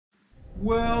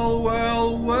Well,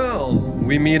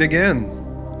 we meet again.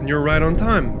 And you're right on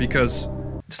time, because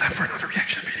it's time for another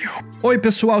reaction video. Oi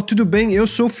pessoal, tudo bem? Eu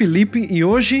sou o Felipe e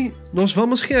hoje nós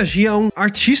vamos reagir a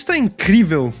artista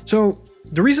incrível. So,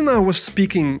 the reason I was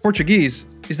speaking Portuguese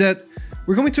is that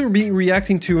we're going to be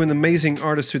reacting to an amazing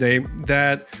artist today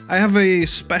that I have a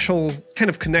special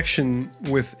kind of connection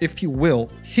with, if you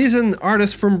will. He's an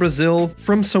artist from Brazil,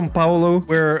 from Sao Paolo,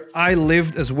 where I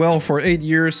lived as well for 8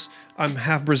 years. I'm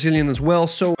half Brazilian as well,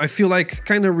 so I feel like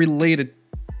kind of related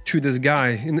to this guy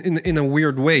in a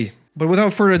weird way. But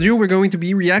without further ado, we're going to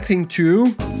be reacting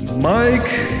to Mike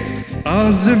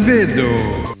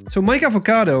Azevedo. So Mike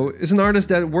Azevedo is an artist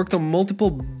that worked on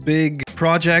multiple big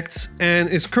projects and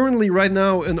is currently right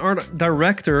now an art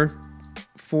director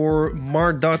for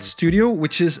MAR.Studio,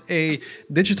 which is a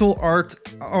digital art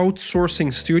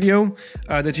outsourcing studio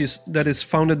that is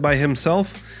founded by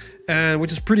himself, and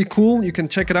which is pretty cool. You can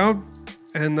check it out.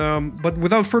 And but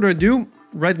without further ado,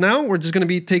 right now we're just going to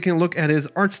be taking a look at his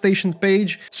ArtStation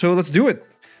page. So let's do it.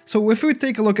 So if we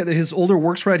take a look at his older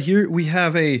works right here, we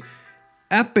have a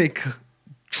epic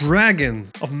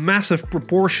dragon of massive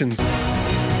proportions,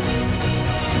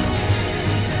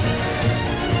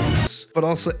 but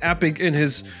also epic in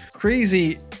his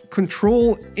crazy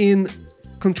control in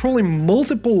controlling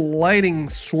multiple lighting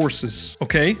sources.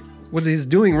 Okay, what he's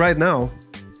doing right now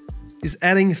is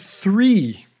adding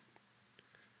three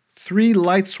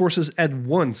light sources at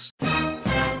once.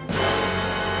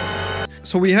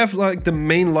 So we have like the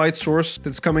main light source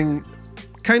that's coming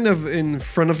kind of in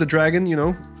front of the dragon, you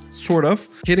know, sort of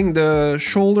hitting the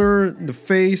shoulder, the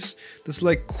face. This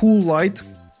like cool light,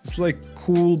 it's like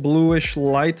cool bluish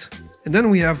light. And then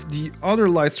we have the other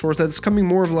light source that's coming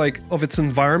more of like of its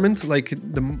environment, like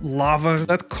the lava.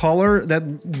 That color, that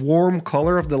warm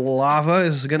color of the lava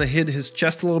is gonna hit his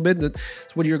chest a little bit.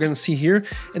 That's what you're gonna see here.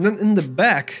 And then in the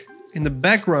back, in the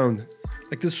background,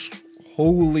 like this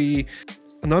holy,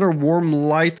 another warm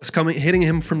light is coming, hitting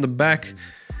him from the back.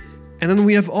 And then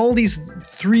we have all these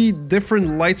three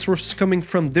different light sources coming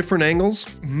from different angles,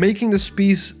 making this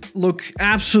piece look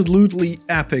absolutely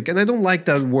epic. And I don't like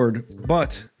that word,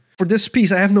 but for this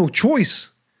piece, I have no choice.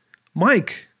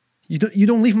 Mike, you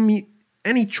don't leave me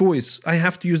any choice. I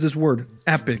have to use this word,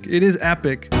 epic. It is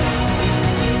epic.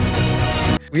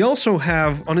 We also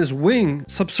have on his wing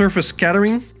subsurface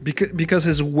scattering because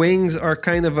his wings are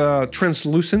kind of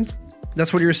translucent.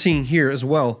 That's what you're seeing here as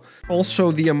well.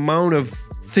 Also the amount of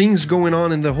things going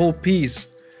on in the whole piece,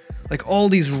 like all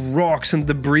these rocks and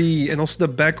debris, and also the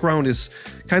background is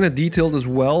kind of detailed as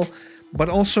well. But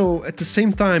also at the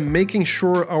same time making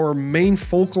sure our main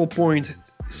focal point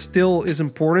still is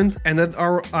important and that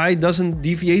our eye doesn't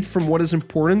deviate from what is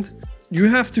important. You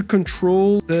have to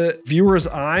control the viewer's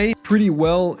eye pretty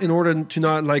well in order to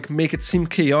not like make it seem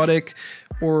chaotic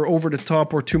or over the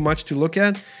top or too much to look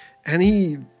at. And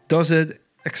he does it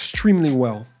extremely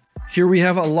well. Here we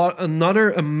have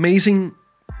another amazing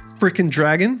freaking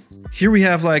dragon. Here we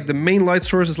have like the main light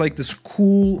source is like this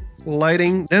cool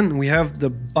lighting. Then we have the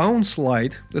bounce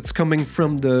light that's coming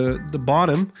from the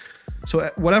bottom. So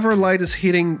whatever light is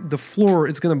hitting the floor,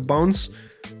 it's gonna bounce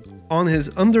on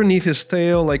underneath his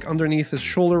tail, like underneath his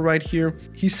shoulder right here.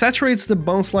 He saturates the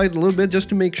bounce light a little bit just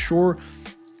to make sure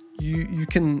you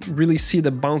can really see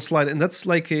the bounce light. And that's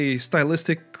like a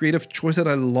stylistic creative choice that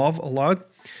I love a lot,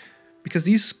 because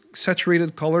these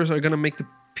saturated colors are gonna make the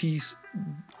piece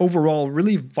overall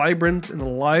really vibrant and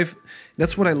alive.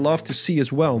 That's what I love to see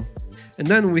as well. And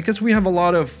then because we have a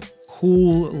lot of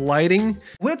cool lighting,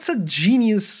 what's a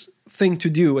genius thing to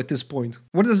do at this point?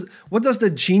 What does the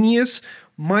genius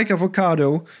Mike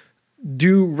Azevedo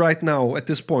do right now at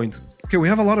this point? Okay, we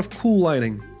have a lot of cool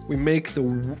lighting. We make the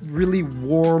really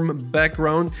warm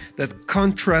background that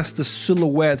contrasts the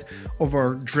silhouette of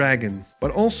our dragon.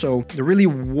 But also the really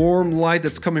warm light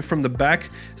that's coming from the back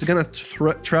is gonna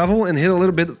travel and hit a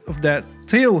little bit of that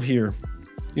tail here.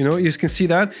 You know, you can see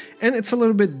that. And it's a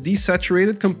little bit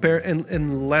desaturated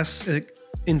and less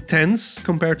intense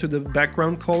compared to the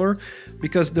background color,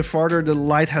 because the farther the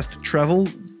light has to travel,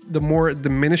 the more it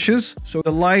diminishes. So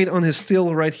the light on his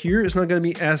tail right here is not going to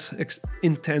be as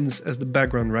intense as the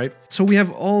background, right? So we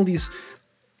have all these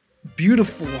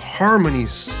beautiful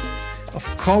harmonies of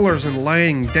colors and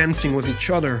lighting dancing with each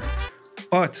other,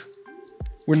 but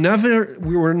we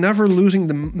were never losing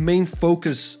the main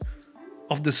focus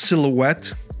of the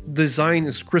silhouette. Design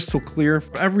is crystal clear,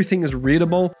 everything is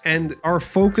readable, and our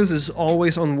focus is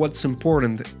always on what's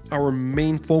important, our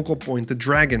main focal point, the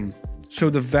dragon. So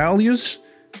the values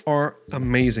are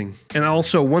amazing. And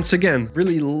also, once again,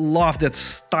 really love that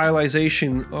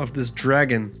stylization of this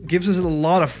dragon. Gives us a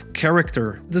lot of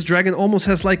character. This dragon almost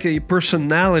has like a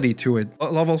personality to it. I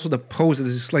love also the pose that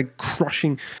is like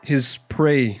crushing his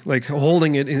prey, like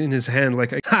holding it in his hand,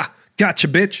 like, ha, gotcha,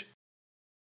 bitch.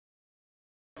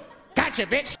 Gotcha,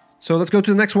 bitch. So let's go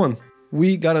to the next one.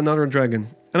 We got another dragon.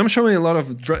 And I'm showing a lot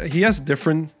of, he has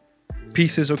different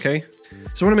pieces, okay?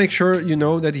 So I want to make sure you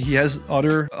know that he has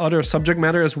other subject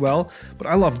matter as well. But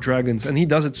I love dragons and he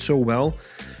does it so well.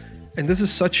 And this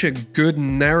is such a good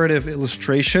narrative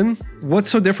illustration. What's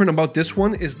so different about this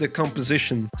one is the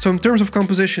composition. So in terms of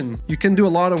composition, you can do a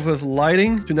lot with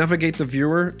lighting to navigate the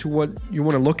viewer to what you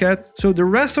want to look at. So the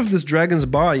rest of this dragon's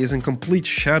body is in complete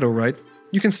shadow, right?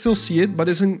 You can still see it, but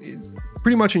it's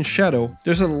pretty much in shadow.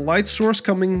 There's a light source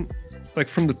coming like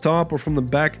from the top or from the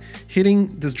back, hitting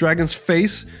this dragon's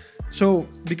face. So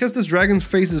because this dragon's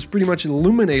face is pretty much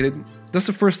illuminated, that's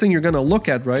the first thing you're gonna look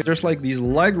at, right? There's like these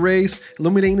light rays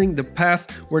illuminating the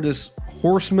path where this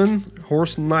horse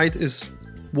knight is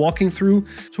walking through.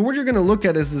 So what you're gonna look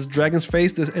at is this dragon's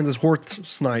face and this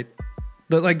horse knight.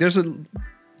 Like there's a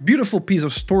beautiful piece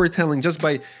of storytelling just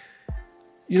by,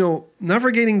 you know,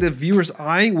 navigating the viewer's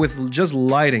eye with just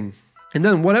lighting. And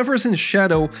then whatever is in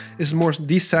shadow is more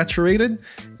desaturated,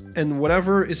 and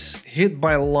whatever is hit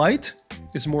by light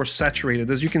is more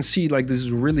saturated. As you can see, like this is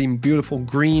really beautiful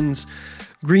green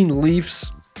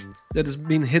leaves that is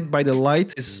being hit by the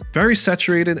light is very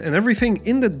saturated, and everything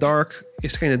in the dark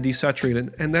is kind of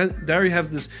desaturated. And then there you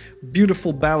have this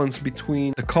beautiful balance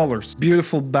between the colors,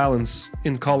 beautiful balance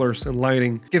in colors and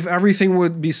lighting. If everything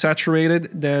would be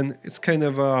saturated, then it's kind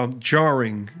of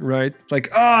jarring, right?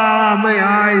 Like, my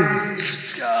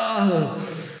eyes.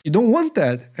 You don't want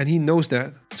that, and he knows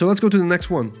that. So let's go to the next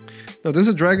one. Now, this is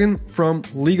a dragon from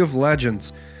League of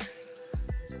Legends.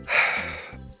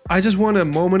 I just want a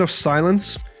moment of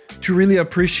silence to really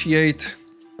appreciate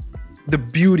the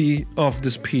beauty of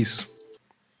this piece.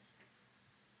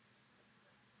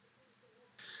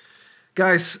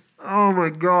 Guys, oh my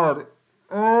god.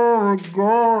 Oh my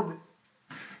god.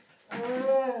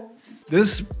 Oh.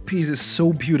 This piece is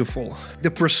so beautiful. The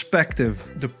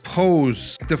perspective, the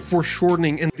pose, the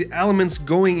foreshortening, and the elements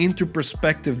going into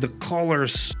perspective, the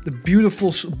colors, the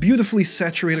beautifully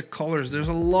saturated colors. There's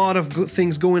a lot of good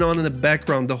things going on in the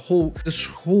background. This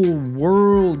whole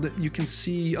world that you can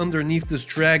see underneath this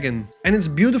dragon. And it's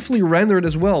beautifully rendered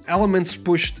as well. Elements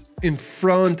pushed in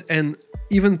front and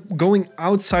even going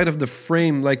outside of the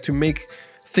frame, like to make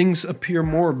things appear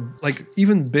more, like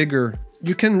even bigger.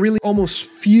 You can really almost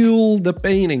feel the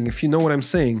painting, if you know what I'm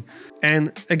saying.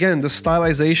 And again, the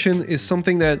stylization is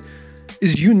something that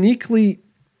is uniquely...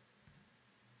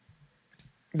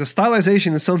 The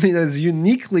stylization is something that is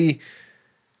uniquely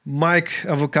Mike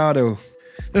Azevedo.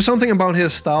 There's something about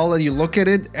his style that you look at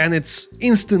it and it's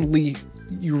instantly,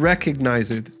 you recognize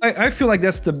it. I feel like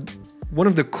that's one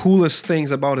of the coolest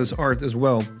things about his art as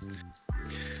well.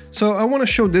 So I want to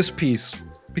show this piece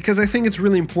because I think it's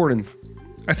really important.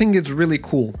 I think it's really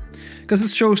cool because it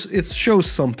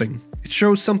shows something. It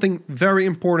shows something very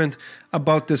important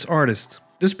about this artist.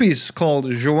 This piece is called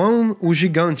João o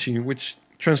Gigante, which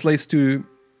translates to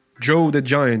Joe the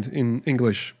Giant in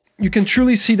English. You can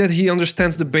truly see that he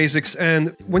understands the basics,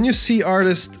 and when you see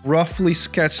artists roughly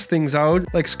sketch things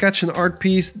out, like sketch an art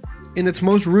piece in its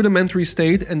most rudimentary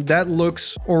state, and that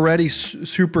looks already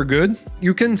super good,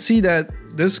 you can see that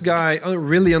this guy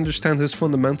really understands his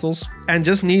fundamentals and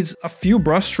just needs a few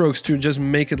brushstrokes to just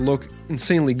make it look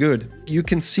insanely good. You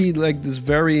can see like this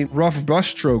very rough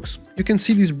brushstrokes. You can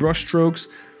see these brushstrokes,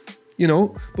 you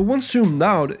know, but once zoomed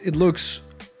out, it looks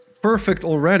perfect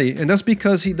already. And that's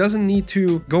because he doesn't need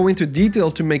to go into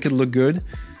detail to make it look good.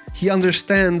 He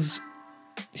understands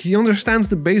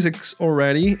the basics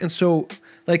already, and so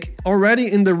like already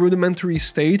in the rudimentary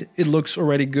state, it looks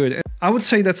already good. And I would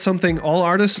say that's something all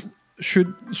artists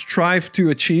should strive to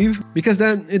achieve, because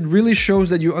then it really shows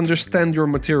that you understand your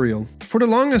material. For the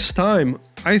longest time,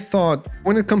 I thought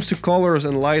when it comes to colors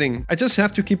and lighting, I just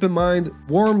have to keep in mind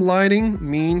warm lighting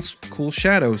means cool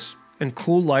shadows, and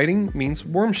cool lighting means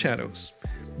warm shadows.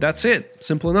 That's it,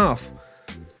 simple enough.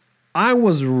 I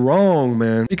was wrong,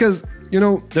 man, because you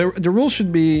know, the rule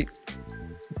should be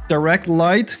direct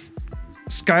light,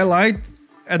 skylight,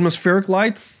 atmospheric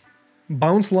light,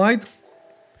 bounce light,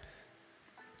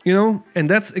 you know, and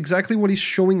that's exactly what he's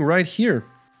showing right here.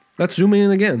 Let's zoom in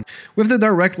again. We have the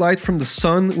direct light from the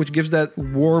sun, which gives that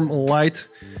warm light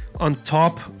on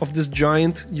top of this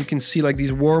giant. You can see like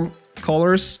these warm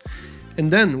colors.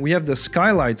 And then we have the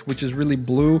skylight, which is really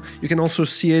blue. You can also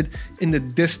see it in the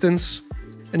distance.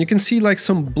 And you can see like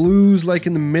some blues like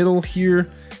in the middle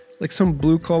here. like some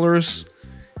blue colors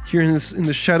here in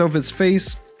the shadow of its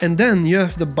face. And then you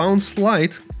have the bounce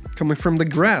light coming from the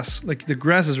grass. Like the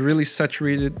grass is really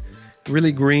saturated,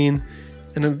 really green.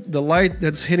 And then the light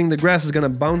that's hitting the grass is gonna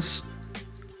bounce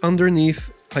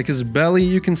underneath, like his belly.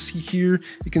 You can see here,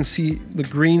 you can see the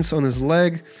greens on his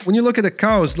leg. When you look at the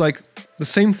cows, like the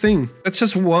same thing. That's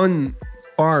just one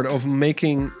part of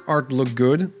making art look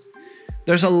good.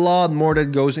 There's a lot more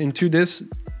that goes into this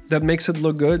that makes it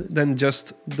look good than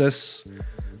just this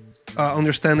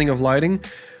understanding of lighting.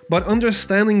 But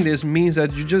understanding this means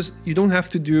that you don't have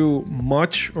to do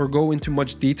much or go into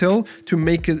much detail to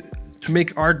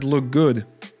make art look good,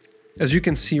 as you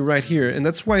can see right here. And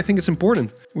that's why I think it's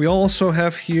important. We also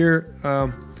have here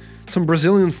some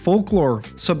Brazilian folklore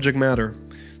subject matter,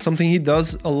 something he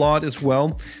does a lot as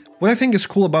well. What I think is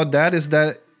cool about that is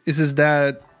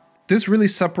that this really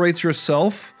separates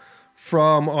yourself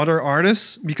from other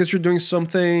artists, because you're doing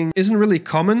something isn't really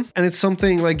common, and it's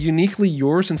something like uniquely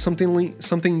yours and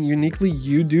something uniquely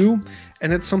you do,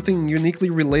 and it's something uniquely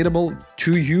relatable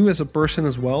to you as a person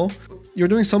as well. You're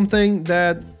doing something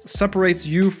that separates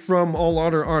you from all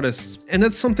other artists, and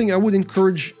that's something I would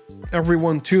encourage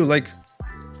everyone to, like,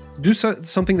 do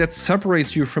something that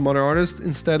separates you from other artists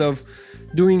instead of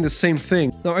doing the same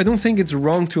thing. Now, I don't think it's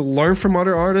wrong to learn from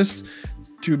other artists,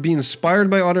 to be inspired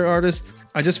by other artists.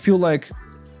 I just feel like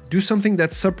do something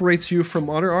that separates you from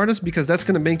other artists, because that's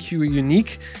going to make you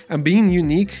unique, and being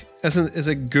unique as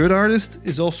a good artist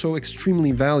is also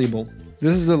extremely valuable.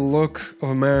 This is the look of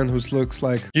a man who looks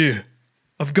like, yeah,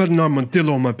 I've got an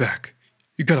armadillo on my back.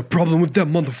 You got a problem with that,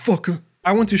 motherfucker?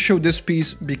 I want to show this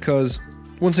piece because,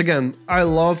 once again, I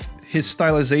love his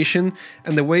stylization,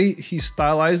 and the way he's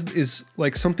stylized is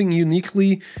like something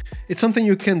uniquely, it's something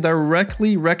you can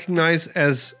directly recognize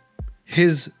as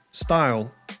his style.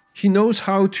 He knows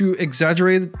how to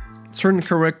exaggerate certain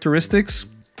characteristics,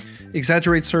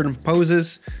 exaggerate certain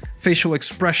poses, facial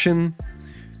expression,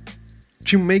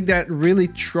 to make that really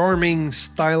charming,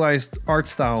 stylized art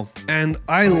style. And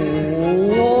I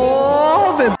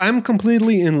love it. I'm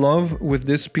completely in love with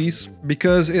this piece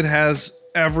because it has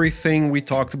everything we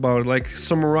talked about, like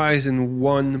summarized in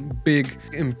one big,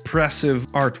 impressive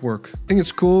artwork. I think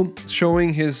it's cool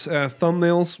showing his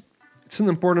thumbnails. It's an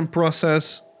important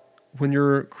process when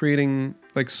you're creating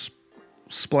like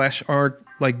splash art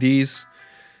like these,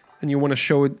 and you want to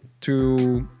show it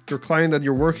to your client that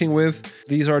you're working with.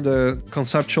 These are the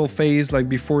conceptual phase, like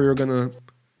before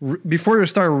you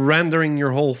start rendering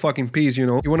your whole fucking piece, you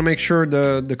know. You want to make sure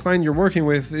the client you're working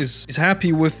with is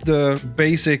happy with the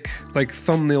basic like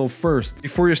thumbnail first,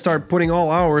 before you start putting all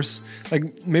hours.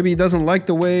 Like maybe he doesn't like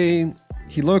the way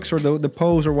he looks or the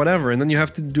pose or whatever, and then you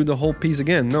have to do the whole piece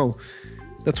again. No,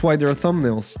 that's why there are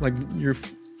thumbnails. Like you're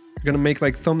gonna make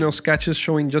like thumbnail sketches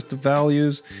showing just the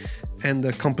values and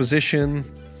the composition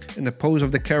and the pose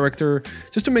of the character,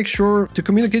 just to make sure to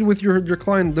communicate with your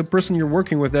client, the person you're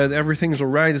working with, that everything's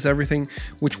alright, is everything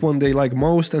which one they like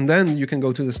most, and then you can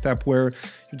go to the step where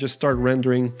you just start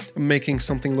rendering and making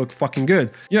something look fucking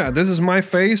good. Yeah, this is my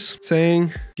face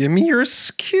saying, give me your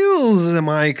skills,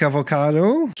 Mike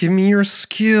Avocado. Give me your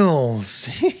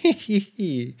skills.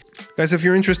 Guys, if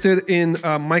you're interested in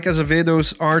Mike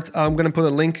Azevedo's art, I'm gonna put a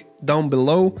link down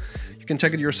below. You can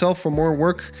check it yourself for more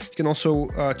work. You can also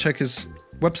check his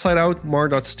website out,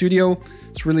 MAR.Studio.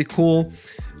 It's really cool.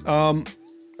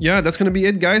 Yeah, that's gonna be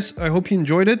it, guys. I hope you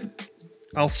enjoyed it.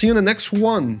 I'll see you in the next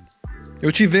one.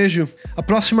 Eu te vejo a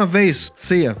próxima vez.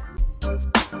 See ya.